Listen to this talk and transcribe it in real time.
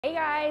Hey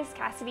guys,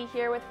 Cassidy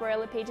here with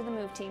LePage and the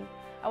Move team.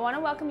 I want to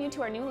welcome you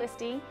to our new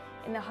listing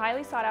in the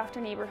highly sought after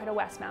neighborhood of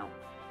Westmount.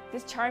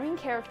 This charming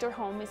character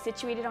home is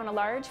situated on a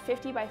large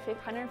 50 by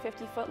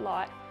 150 foot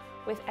lot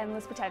with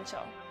endless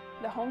potential.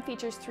 The home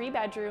features 3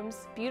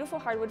 bedrooms, beautiful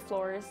hardwood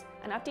floors,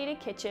 an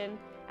updated kitchen,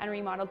 and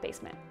remodeled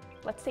basement.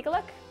 Let's take a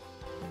look.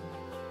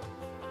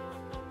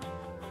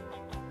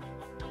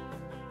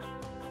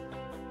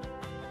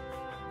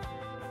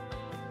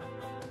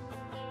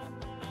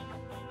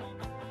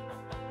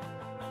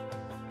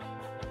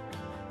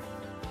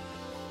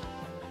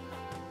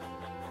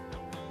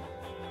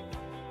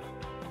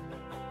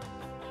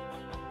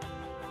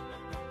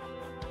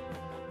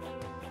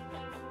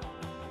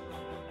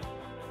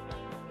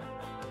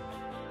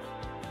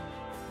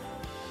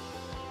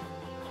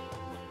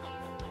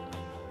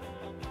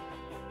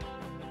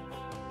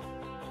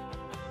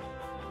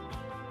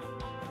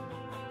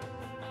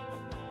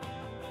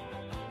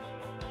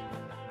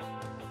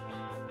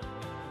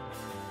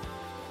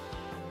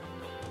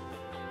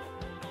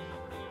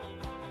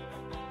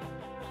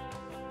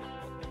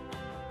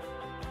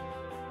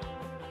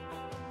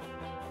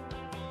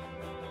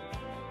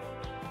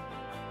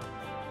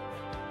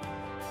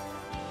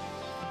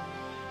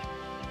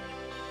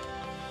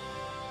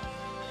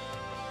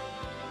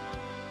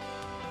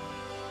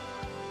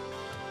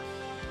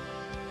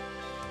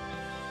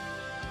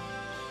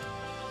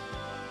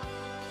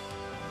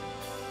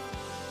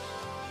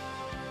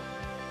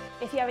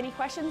 If you have any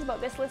questions about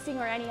this listing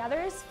or any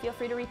others, feel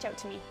free to reach out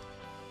to me.